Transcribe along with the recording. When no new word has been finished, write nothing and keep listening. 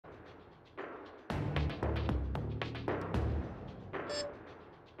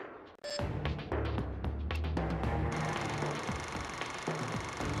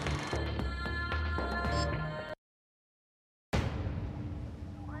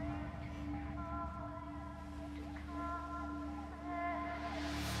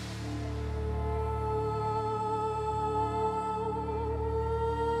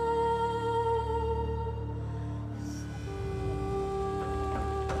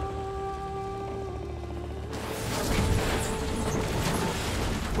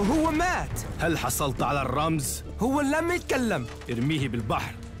وهو مات. هل حصلت على الرمز؟ هو لم يتكلم. ارميه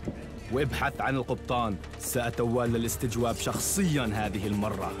بالبحر وابحث عن القبطان. سأتوالى الاستجواب شخصياً هذه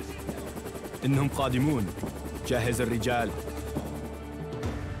المرة. إنهم قادمون. جهز الرجال.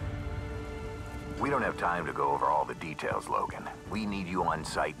 We don't have time to go over all the details, Logan. We need you on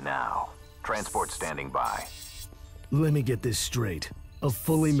site now. Transport standing by. Let me get this straight. A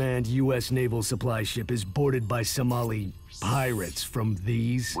fully manned U.S. naval supply ship is boarded by Somali pirates from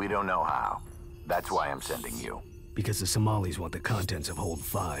these? We don't know how. That's why I'm sending you. Because the Somalis want the contents of Hold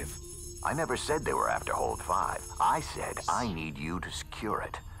 5. I never said they were after Hold 5. I said I need you to secure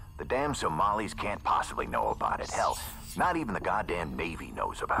it. The damn Somalis can't possibly know about it. Hell, not even the goddamn Navy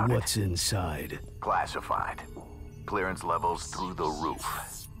knows about it. What's inside? Classified. Clearance levels through the roof.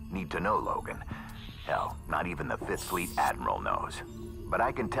 Need to know, Logan. Hell, not even the 5th Fleet Admiral knows. But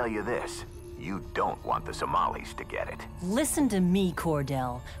I can tell you this. You don't want the Somalis to get it. Listen to me,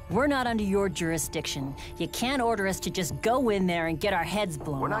 Cordell. We're not under your jurisdiction. You can't order us to just go in there and get our heads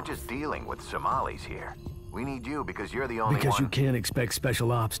blown off. We're not just dealing with Somalis here. We need you because you're the only one... Because you can't expect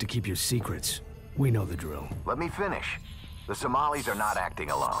Special Ops to keep your secrets. We know the drill. Let me finish. The Somalis are not acting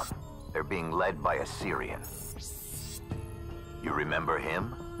alone. They're being led by a Syrian. You remember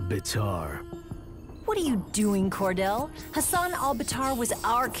him? Bitar. What are you doing, Cordell? Hassan al-Bitar was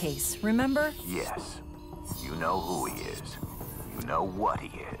our case, remember? Yes. You know who he is. You know what he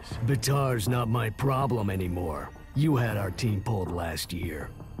is. Bitar's not my problem anymore. You had our team pulled last year.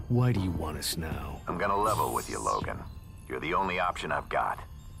 Why do you want us now? I'm gonna level with you, Logan. You're the only option I've got.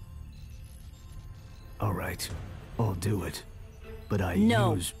 All right. I'll do it. But I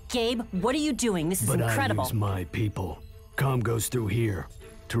No, use... Gabe, what are you doing? This is incredible. I use my people. Comm goes through here.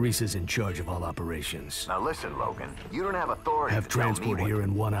 Teresa's in charge of all operations. Now listen, Logan. You don't have authority Have to tell me transport what... here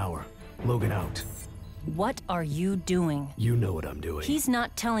in 1 hour. Logan out. What are you doing? You know what I'm doing. He's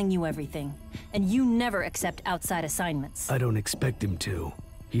not telling you everything. And you never accept outside assignments. I don't expect him to.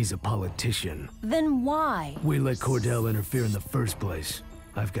 He's a politician. Then why? We let Cordell interfere in the first place.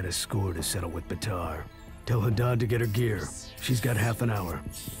 I've got a score to settle with Bitar. Tell Haddad to get her gear. She's got half an hour.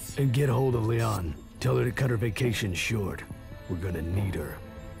 And get hold of Leon. Tell her to cut her vacation short. We're gonna need her.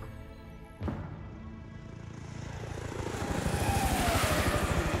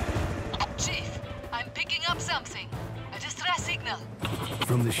 Chief, I'm picking up something. A distress signal.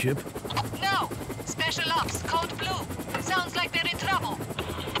 From the ship? No! Special Ops, Code Blue. Sounds like they're in trouble.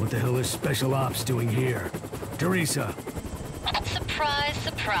 What the hell is Special Ops doing here? Teresa! Surprise,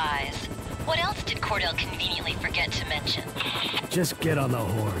 surprise. What else did Cordell conveniently forget to mention? Just get on the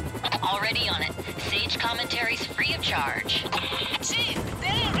horn. Already on it. Sage commentaries free of charge. Chief,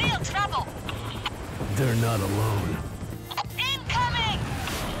 they're in real trouble. They're not alone. Incoming!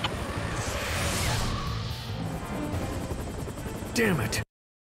 Damn it!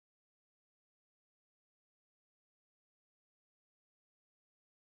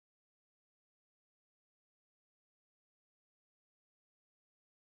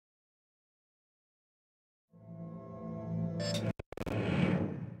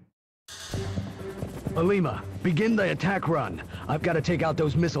 Alima, begin the attack run. I've got to take out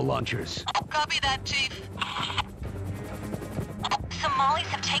those missile launchers. Copy that, Chief. Somalis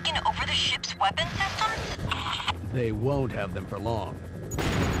have taken over the ship's weapon systems? They won't have them for long.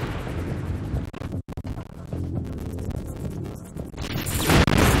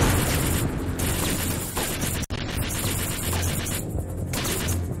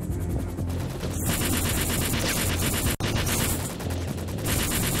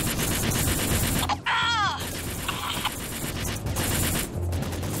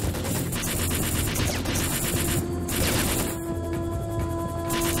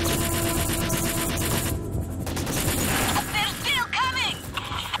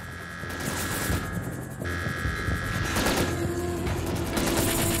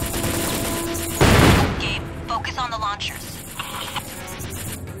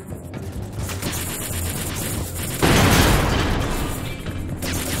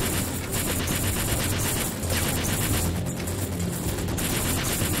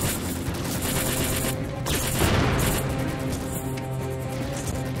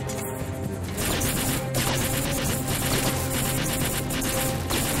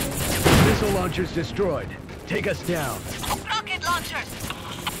 Launchers destroyed. Take us down. Rocket launchers!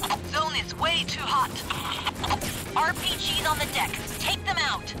 Zone is way too hot. RPGs on the deck. Take them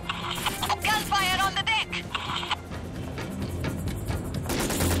out. Gunfire on the deck!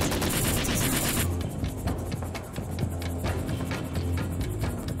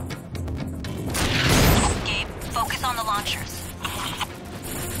 Gabe, focus on the launchers.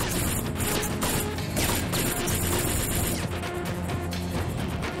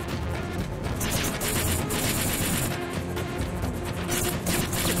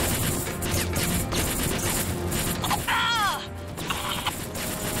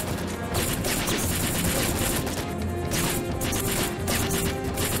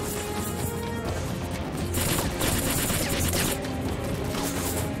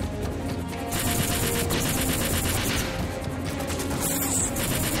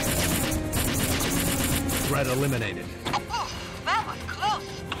 Threat eliminated. Oh, that was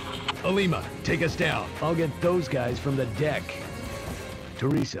close. Alima, take us down. I'll get those guys from the deck.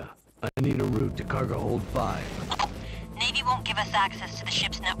 Teresa, I need a route to cargo hold 5. Navy won't give us access to the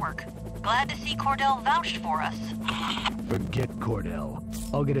ship's network. Glad to see Cordell vouched for us. Forget Cordell.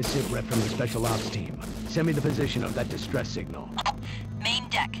 I'll get a sit rep from the Special Ops team. Send me the position of that distress signal. Main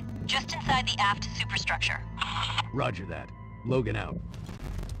deck, just inside the aft superstructure. Roger that. Logan out.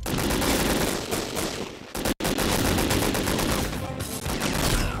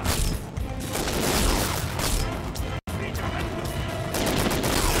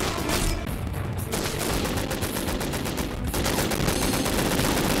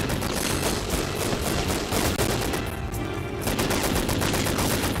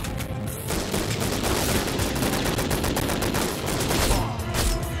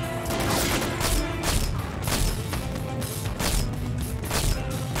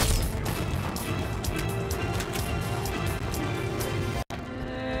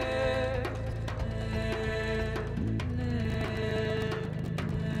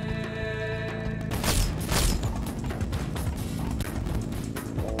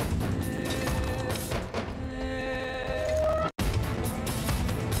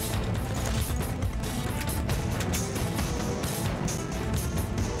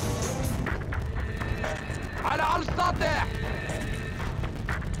 على السطح.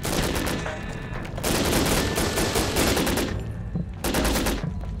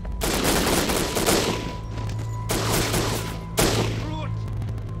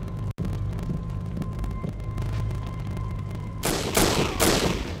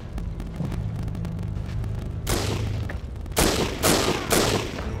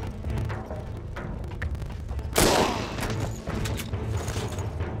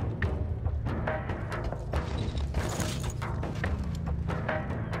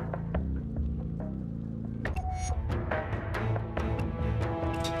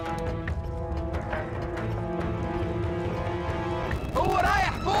 هو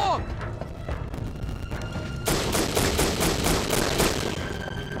رايح فوق.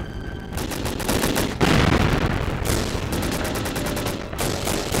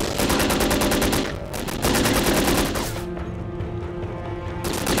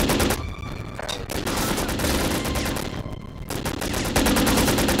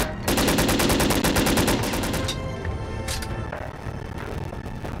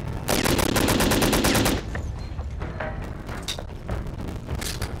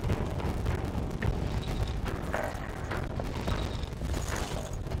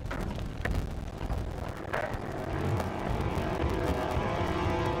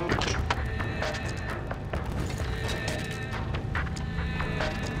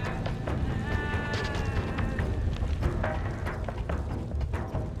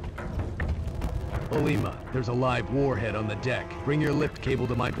 Alima, there's a live warhead on the deck. Bring your lift cable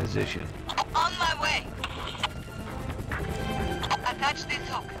to my position. On my way. Attach this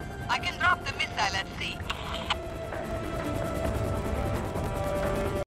hook. I can drop the missile at sea.